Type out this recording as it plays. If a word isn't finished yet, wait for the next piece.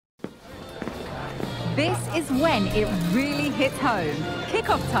This is when it really hits home.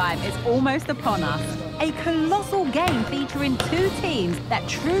 Kickoff time is almost upon us. A colossal game featuring two teams that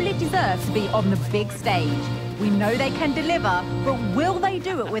truly deserve to be on the big stage. We know they can deliver, but will they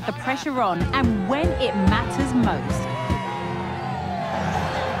do it with the pressure on and when it matters most?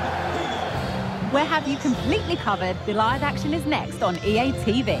 We'll have you completely covered. The live action is next on EA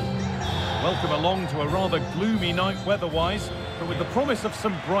TV. Welcome along to a rather gloomy night weather-wise, but with the promise of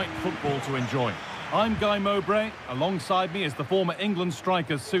some bright football to enjoy. I'm Guy Mowbray. Alongside me is the former England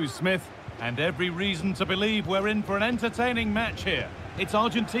striker Sue Smith, and every reason to believe we're in for an entertaining match here. It's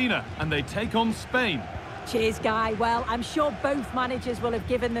Argentina, and they take on Spain. Cheers, Guy. Well, I'm sure both managers will have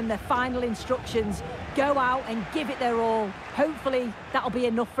given them their final instructions. Go out and give it their all. Hopefully, that'll be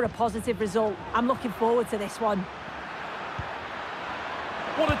enough for a positive result. I'm looking forward to this one.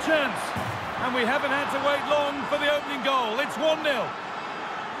 What a chance! And we haven't had to wait long for the opening goal. It's 1-0.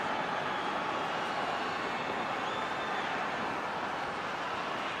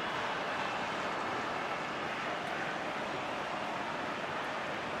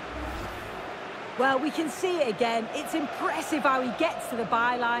 Well, we can see it again. It's impressive how he gets to the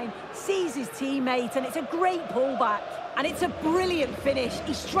byline, sees his teammate, and it's a great pullback. And it's a brilliant finish.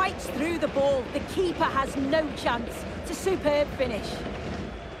 He strikes through the ball. The keeper has no chance. It's a superb finish.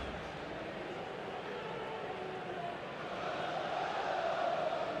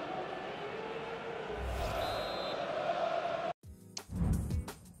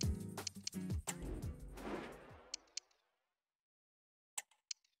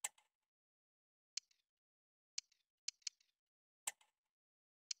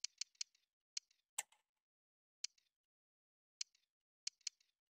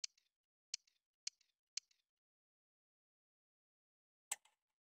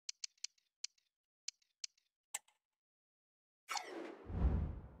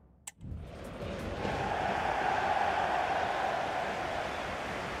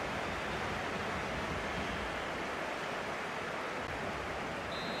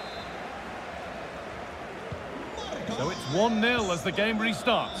 So it's 1-0 as the game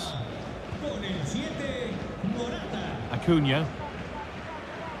restarts. Acuna.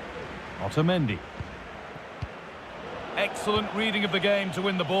 Otamendi. Excellent reading of the game to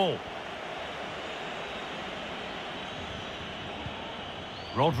win the ball.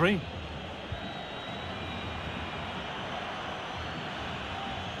 Rodri.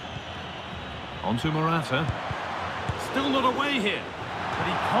 On to Morata. Still not away here, but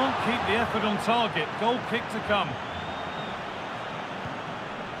he can't keep the effort on target. Goal kick to come.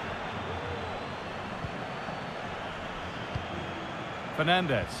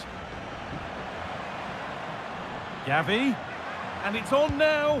 Fernandez. Gavi. And it's on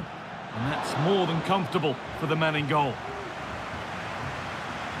now. And that's more than comfortable for the man in goal.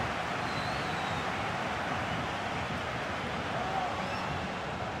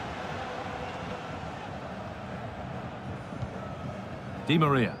 Di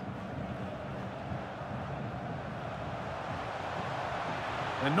Maria.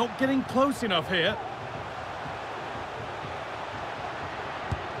 They're not getting close enough here.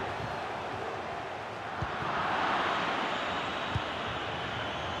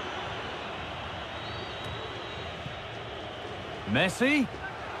 Messi.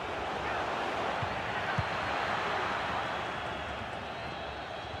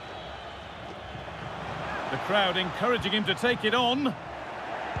 The crowd encouraging him to take it on.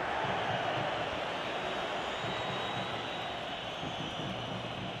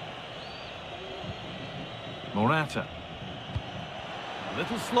 Morata. A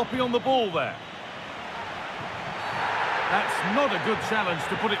little sloppy on the ball there. That's not a good challenge,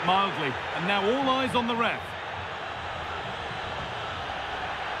 to put it mildly. And now all eyes on the ref.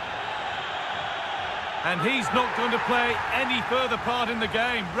 And he's not going to play any further part in the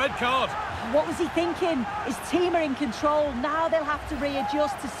game. Red card. What was he thinking? His team are in control. Now they'll have to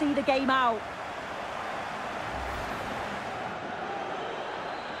readjust to see the game out.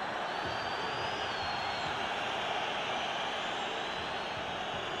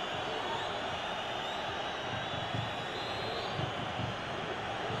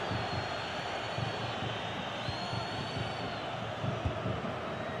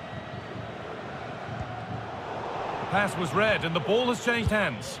 Pass was read and the ball has changed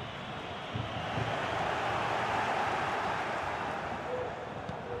hands.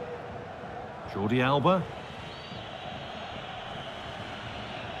 Jordi Alba.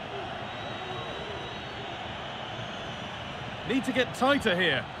 Need to get tighter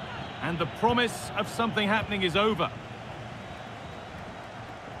here. And the promise of something happening is over.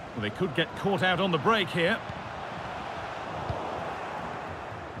 Well, they could get caught out on the break here.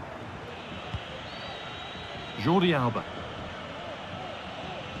 Jordi Alba.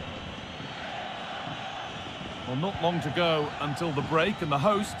 Well, not long to go until the break, and the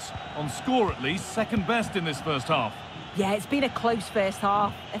hosts, on score at least, second best in this first half. Yeah, it's been a close first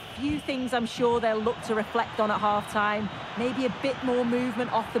half. A few things I'm sure they'll look to reflect on at half-time. Maybe a bit more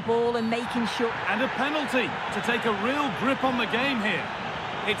movement off the ball and making sure... And a penalty to take a real grip on the game here.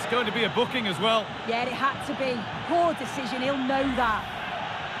 It's going to be a booking as well. Yeah, it had to be. Poor decision, he'll know that.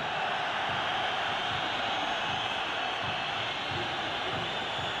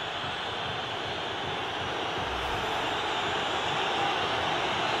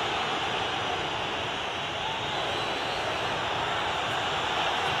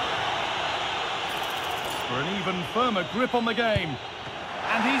 For an even firmer grip on the game.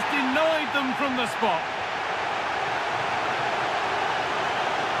 And he's denied them from the spot.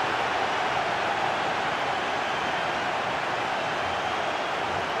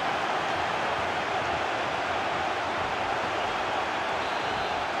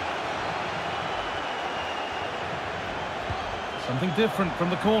 Something different from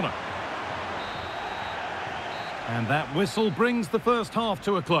the corner. And that whistle brings the first half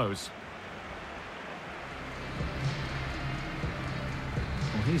to a close.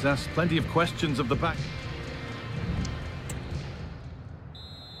 Well, he's asked plenty of questions of the back.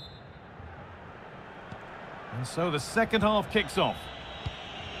 And so the second half kicks off.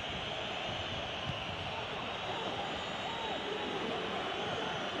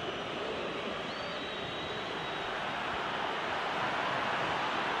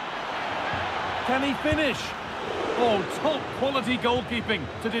 Can he finish? Oh, top quality goalkeeping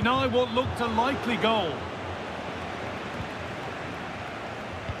to deny what looked a likely goal.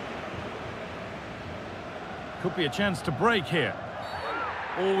 Could be a chance to break here.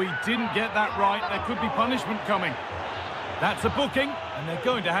 Oh, he didn't get that right. There could be punishment coming. That's a booking, and they're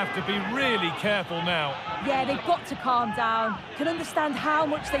going to have to be really careful now. Yeah, they've got to calm down. Can understand how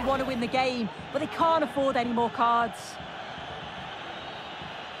much they want to win the game, but they can't afford any more cards.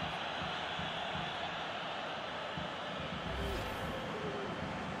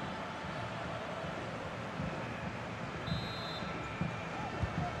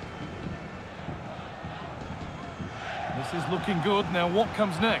 This is looking good. Now what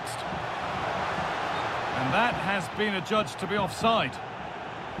comes next? And that has been adjudged to be offside.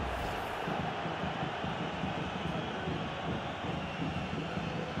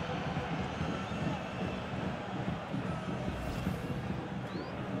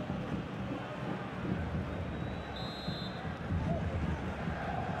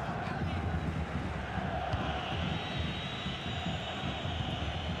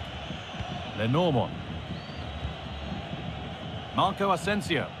 Lenormand. Marco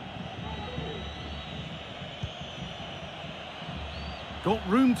Asensio. Got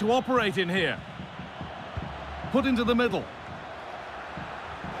room to operate in here. Put into the middle.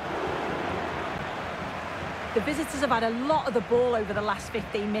 The visitors have had a lot of the ball over the last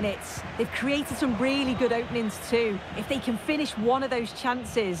 15 minutes. They've created some really good openings too. If they can finish one of those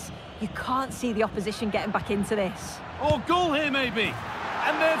chances, you can't see the opposition getting back into this. Oh, goal here maybe.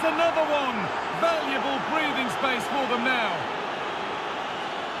 And there's another one. Valuable breathing space for them now.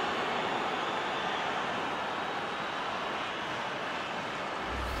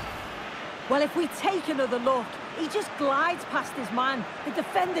 Well, if we take another look, he just glides past his man. The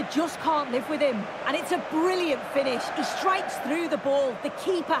defender just can't live with him. And it's a brilliant finish. He strikes through the ball. The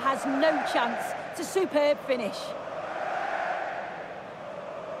keeper has no chance. It's a superb finish.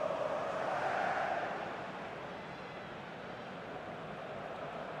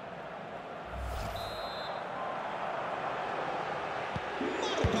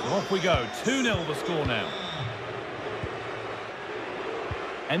 Off we go. 2-0 the score now.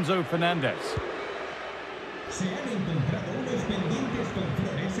 Enzo Fernandez. Se han encontrado unos pendientes con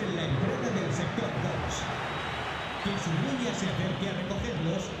flores en la entrada del sector 2. Que su niña se acerque a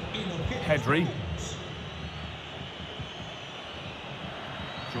recogerlos en objetos. Pedri.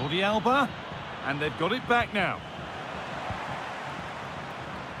 Jordi Alba. And they've got it back now.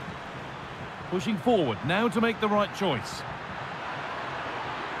 Pushing forward now to make the right choice.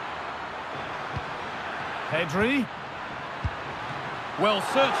 Pedri. Well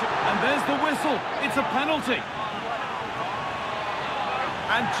searched, and there's the whistle. It's a penalty.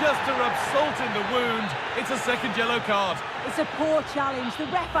 And just to rub salt in the wound, it's a second yellow card. It's a poor challenge. The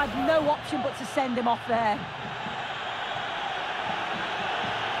ref had no option but to send him off there.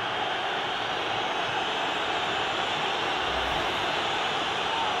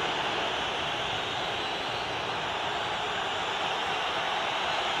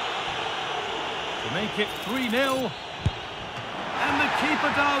 To make it 3-0. And the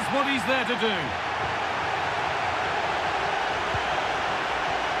keeper does what he's there to do.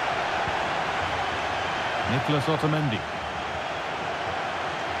 Nicholas Otamendi.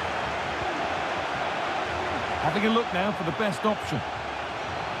 Having a look now for the best option.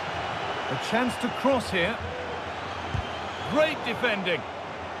 A chance to cross here. Great defending.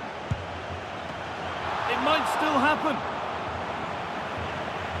 It might still happen.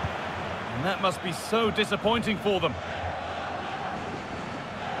 And that must be so disappointing for them.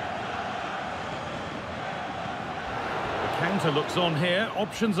 The counter looks on here.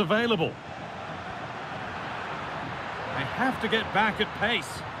 Options available. They have to get back at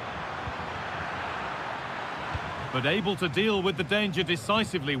pace. But able to deal with the danger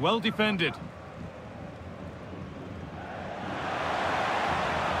decisively. Well defended.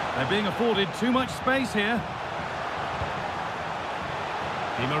 They're being afforded too much space here.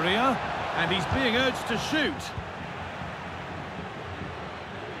 Di Maria, and he's being urged to shoot.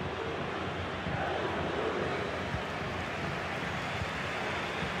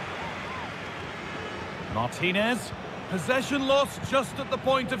 Martinez, possession lost just at the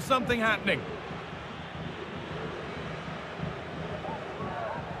point of something happening.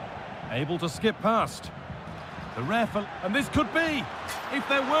 Able to skip past. The ref, and this could be. If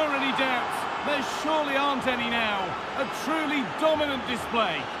there were any doubts, there surely aren't any now. A truly dominant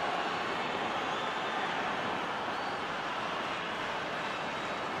display.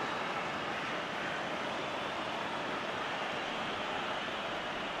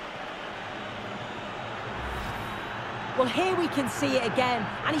 Well, here we can see it again,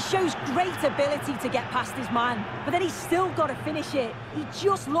 and he shows great ability to get past his man, but then he's still got to finish it. He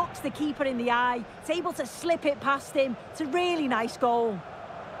just looks the keeper in the eye. He's able to slip it past him. It's a really nice goal.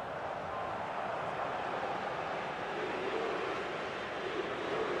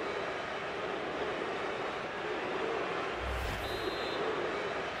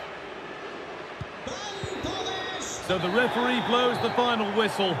 So the referee blows the final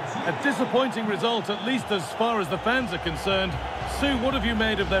whistle. A disappointing result, at least as far as the fans are concerned. Sue, what have you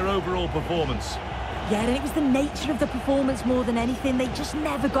made of their overall performance? Yeah, and it was the nature of the performance more than anything. They just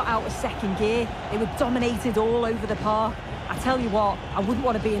never got out of second gear. They were dominated all over the park. I tell you what, I wouldn't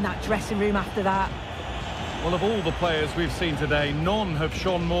want to be in that dressing room after that. Well, of all the players we've seen today, none have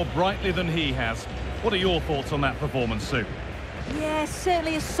shone more brightly than he has. What are your thoughts on that performance, Sue? Yeah,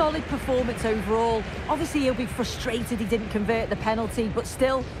 certainly a solid performance overall. Obviously, he'll be frustrated he didn't convert the penalty, but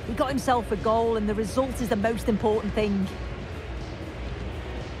still, he got himself a goal, and the result is the most important thing.